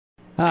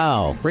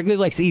Oh, Wrigley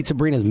likes to eat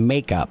Sabrina's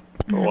makeup.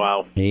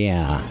 Wow.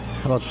 Yeah.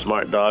 How about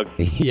Smart dog.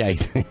 Yeah.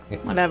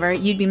 Whatever.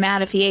 You'd be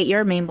mad if he ate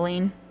your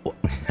Maybelline.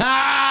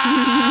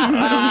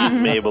 I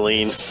don't use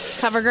Maybelline.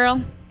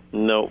 CoverGirl?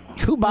 No.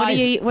 Who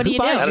buys? What do you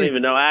do? I don't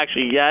even know.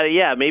 Actually,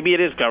 yeah, maybe it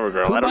is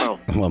CoverGirl. I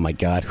don't know. Oh my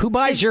God. Who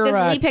buys your?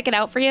 Does Lee pick it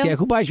out for you? Yeah.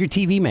 Who buys your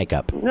TV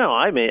makeup? No,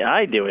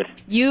 I do it.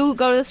 You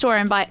go to the store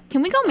and buy.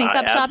 Can we go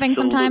makeup shopping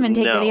sometime and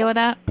take video of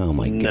that? Oh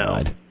my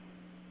God.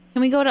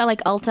 Can we go to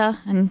like Ulta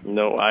and?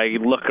 No, I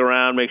look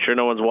around, make sure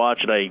no one's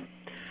watching. I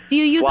Do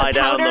you use fly a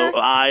down powder? the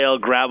aisle,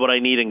 grab what I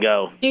need, and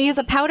go. Do you use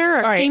a powder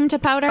or cream to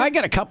powder? I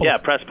got a couple. Yeah,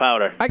 pressed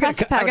powder. I got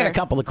a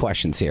couple of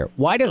questions here.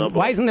 Why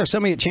isn't there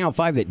somebody at Channel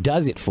 5 that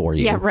does it for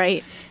you? Yeah,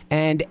 right.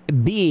 And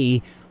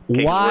B,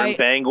 Okay, why we're in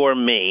Bangor,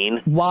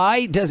 Maine.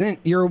 Why doesn't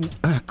your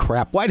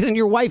Why doesn't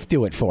your wife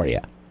do it for you?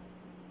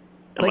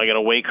 Am I going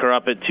to wake her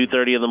up at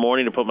 2:30 in the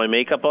morning to put my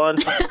makeup on?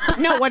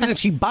 No, why doesn't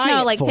she buy it?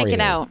 No, like for pick you? it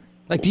out.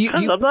 Like, do you?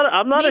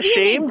 I'm not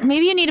ashamed.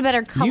 Maybe you need a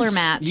better color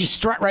match. You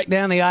strut right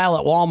down the aisle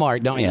at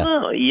Walmart, don't you?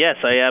 Oh, yes,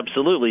 I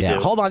absolutely do.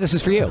 Hold on, this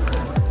is for you.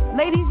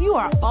 Ladies, you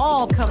are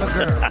all cover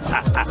girls.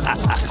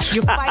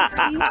 You're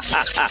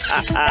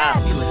feisty,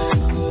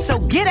 fabulous. So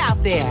get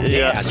out there.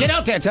 Yeah. Get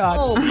out there, Todd.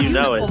 Oh, You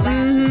know it.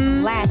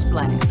 lashes, lash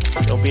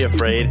blast. Don't be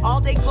afraid.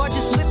 All day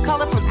gorgeous lip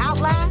color from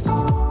Outlast.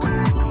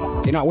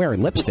 You're not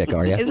wearing lipstick,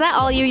 are you? Is that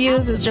all you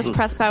use? Is just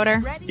pressed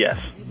powder? Yes.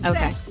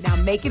 Okay. Now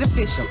make it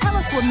official. Tell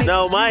us what makes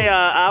No,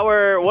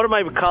 one of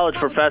my college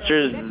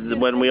professors,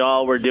 when we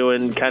all were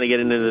doing, kind of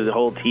getting into the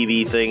whole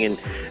TV thing, and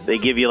they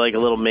give you like a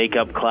little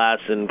makeup class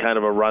and kind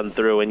of a run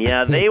through, and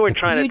yeah, they were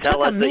trying to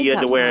tell us that you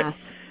had to wear.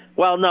 Class.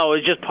 Well, no, it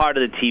was just part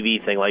of the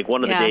TV thing. Like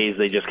one of the Yeah. days,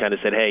 they just kind of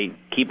said, "Hey,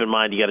 keep in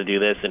mind you got to do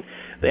this," and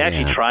they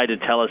actually tried to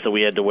tell us that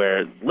we had to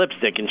wear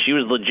lipstick, and she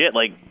was legit,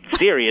 like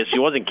serious. She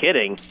wasn't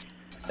kidding.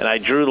 And I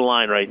drew the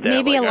line right there.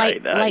 Maybe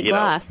like, a light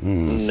gloss.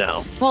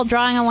 No. Well,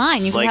 drawing a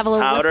line. You can Like have a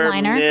little powder, lip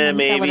liner. yeah, and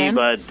then fill it maybe, in.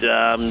 but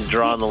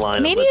drawing the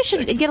line. Maybe you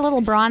should get a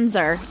little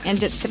bronzer and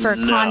just for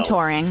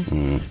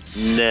contouring.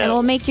 No. It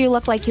will make you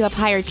look like you have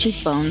higher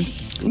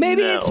cheekbones.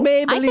 Maybe it's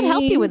Maybelline. I can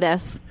help you with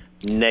this.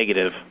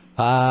 Negative.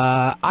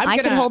 I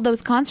can hold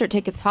those concert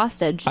tickets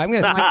hostage.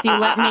 Unless you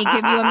let me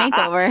give you a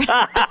makeover.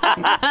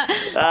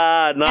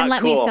 Not and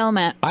let me film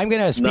it. I'm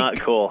gonna speak. Not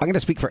cool. I'm gonna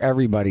speak for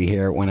everybody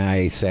here when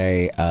I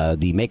say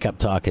the makeup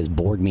talk has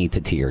bored me to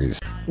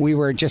tears. We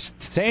were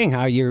just saying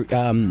how you're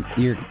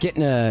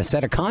getting a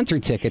set of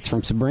concert tickets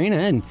from Sabrina,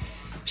 and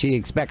she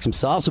expects some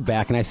salsa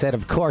back. And I said,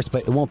 of course,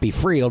 but it won't be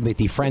free. It'll be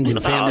the friends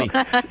and family.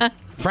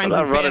 Friends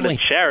I'm and running family a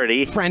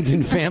charity. Friends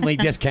and family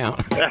discount.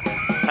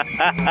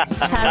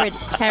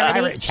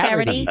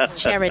 Charity.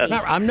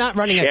 I'm not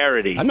running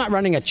charity. I'm not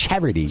running a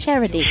charity.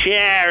 Charity.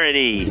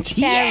 Charity.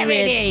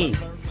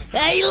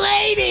 Hey,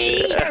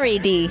 lady.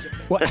 Charity.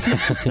 What? All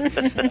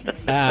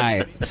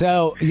right.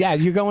 So, yeah,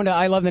 you're going to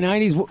I Love the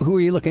 90s. Who are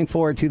you looking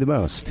forward to the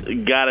most?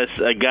 Gotta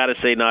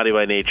say Naughty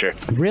by Nature.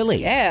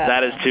 Really? Yeah.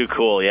 That is too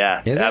cool, yeah.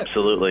 Is it?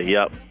 Absolutely,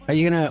 yep. Are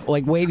you going to,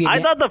 like, wave your... I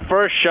thought the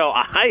first show,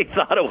 I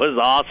thought it was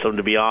awesome,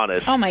 to be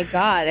honest. Oh, my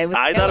God. It was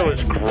I thought it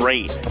was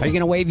great. Are you going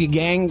to wave your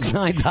gang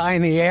signs high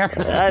in the air?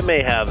 I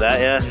may have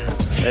that, yeah.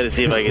 I had to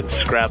see if I could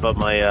scrap up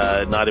my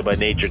Naughty by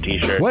Nature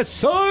t-shirt. West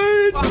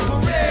Side!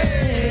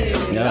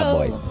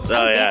 Oh, boy.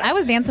 I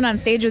was dancing on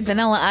stage with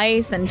Vanilla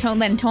Ice, and Tone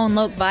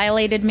Loc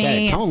violated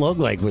me. Yeah, Tone Loc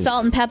was...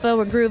 Salt and Pepper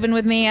were grooving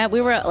with me. We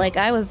were like,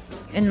 I was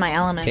in my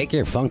element. Take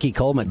your funky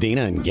Cole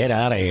Medina and get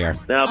out of here.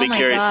 Now I'll be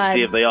curious God. to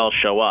see if they all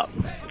show up,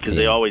 because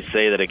they always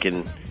say that it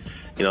can,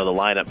 the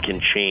lineup can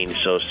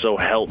change. So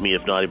help me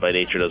if Naughty by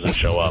Nature doesn't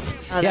show up.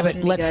 Yeah,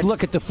 but let's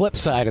look at the flip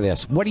side of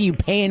this. What are you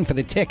paying for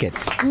the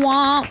tickets?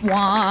 Wah,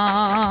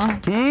 wah.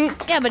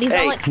 Yeah, but he's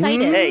all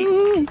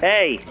excited.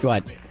 Hey.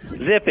 What?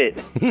 Zip it.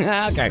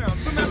 Okay.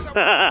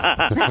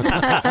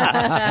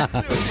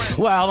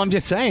 Well, I'm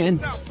just saying.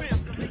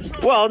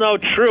 Well, no,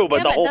 true, but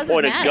Yeah, the but it whole doesn't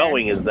point matter. of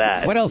going is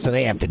that. What else do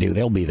they have to do?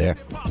 They'll be there.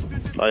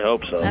 I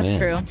hope so. That's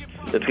true.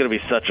 It's going to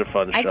be such a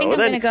fun show. I think I'm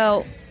going to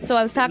go. So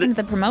I was talking to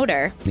the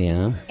promoter,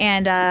 Yeah.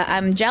 and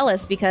I'm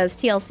jealous because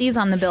TLC's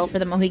on the bill for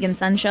the Mohegan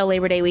Sun show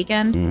Labor Day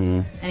weekend.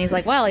 Mm-hmm. And he's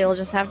like, well, you'll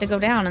just have to go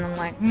down. And I'm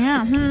like,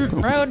 yeah,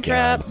 road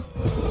trip.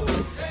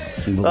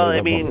 Well, I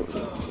mean,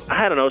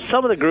 I don't know.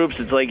 Some of the groups,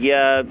 it's like,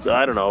 yeah,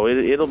 I don't know.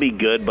 It'll be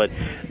good. But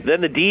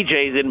then the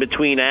DJs in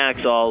between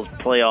acts all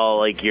play all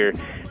like your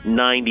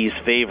 90s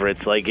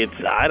favorites. Like,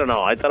 I don't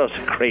know. I thought it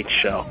was a great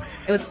show.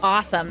 It was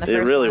awesome. The It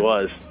first really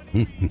one.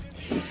 was.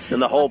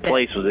 And the whole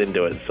place was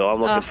into it. So I'm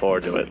looking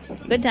forward to it.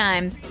 Good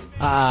times.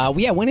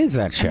 Yeah, when is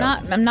that show?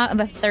 I'm not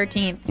the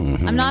 13th.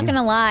 Mm-hmm. I'm not going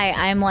to lie.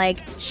 I'm like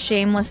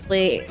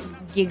shamelessly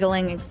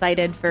giggling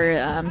excited for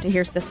to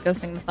hear Cisco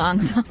sing the thong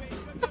song.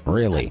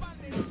 Really?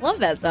 Love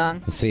that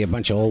song. See a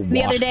bunch of old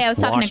The other day I was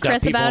talking to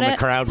Chris about in it. the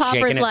crowd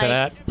shaking it to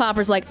that.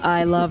 Popper's like,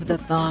 I love the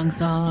thong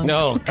song.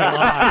 No, come on. Oh,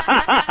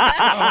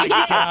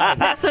 my God.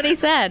 That's what he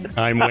said.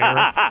 I'm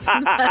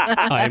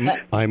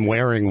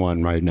wearing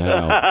one right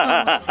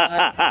now.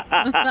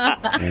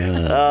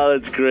 Oh,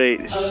 that's great.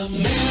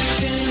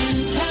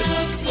 American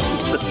Top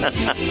 40.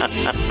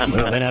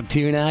 Moving up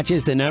 2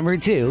 notches to number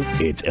 2,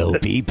 it's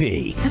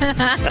OPP.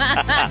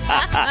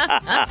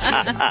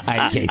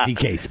 Hi,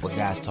 Casey. What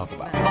guys talk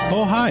about.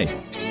 Oh, hi.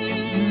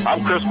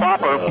 I'm Chris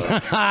Popper.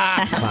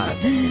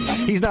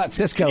 He's not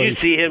Cisco. You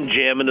see him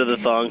jamming to the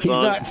thong He's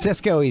song? not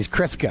Cisco, he's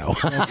Crisco.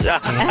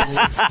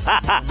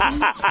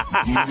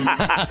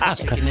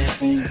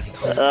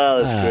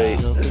 Oh,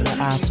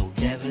 that's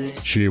great.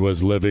 She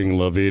was living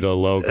La Vida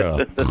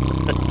Loca.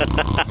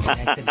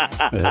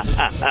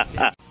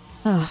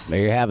 There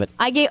you have it.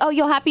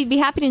 You'll be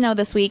happy to know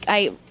this week.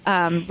 I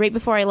right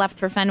before I left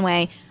for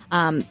Fenway,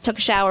 took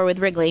a shower with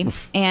Wrigley,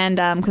 and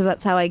because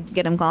that's how I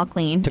get him all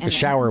clean. Took a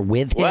shower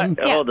with him?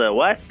 What? Hold on,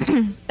 what?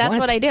 That's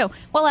what I do.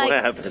 Well, What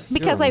happened?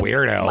 because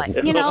You're a I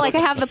weirdo. like I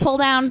have the pull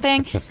down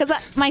thing because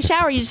my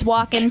shower, you just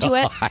walk into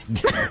it.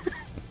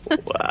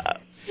 Wow.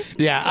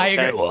 Yeah, I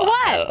agree.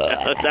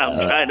 What?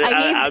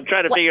 I'm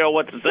trying to figure out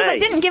what to Because I say.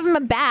 didn't give him a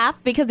bath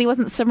because he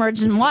wasn't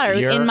submerged in water. It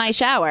was You're in my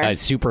shower. A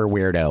super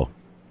weirdo.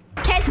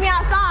 Catch me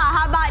outside.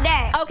 How about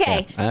that?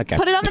 Okay. Yeah, okay.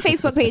 Put it on the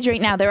Facebook page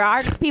right now. There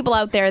are people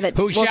out there that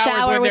Who will showers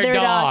shower with with their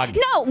their dog.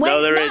 dog?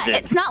 No, there not,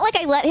 isn't. it's not like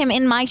I let him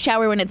in my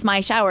shower when it's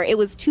my shower. It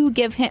was to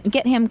get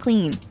him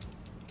clean.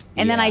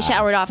 And then I Yeah.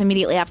 showered off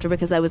immediately after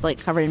because I was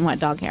like covered in wet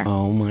dog hair.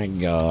 Oh, my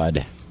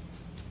God.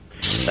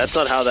 That's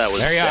not how that was.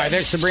 There you are. said.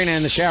 There's Sabrina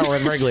in the shower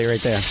with Wrigley right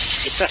there.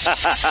 Is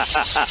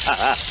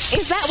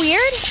that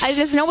weird?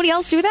 Does nobody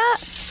else do that?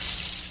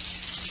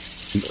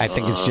 I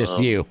think it's just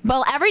you.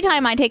 Well, every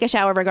time I take a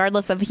shower,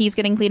 regardless of he's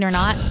getting clean or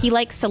not, he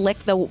likes to lick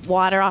the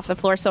water off the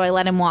floor, so I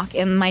let him walk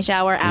in my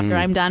shower after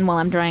I'm done while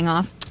I'm drying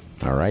off.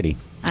 All righty.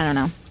 I don't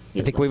know.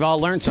 I think we've all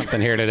learned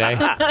something here today.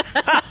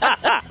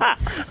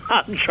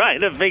 I'm trying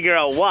to figure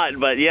out what,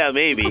 but yeah,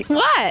 maybe.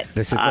 What?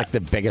 This is like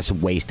the biggest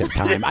waste of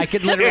time. I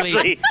could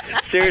literally...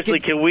 Seriously,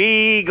 can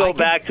we go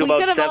back to We about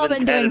could have all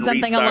been 7:10 doing and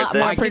something a restart lot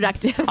this? more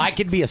productive. I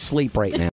could be asleep right now.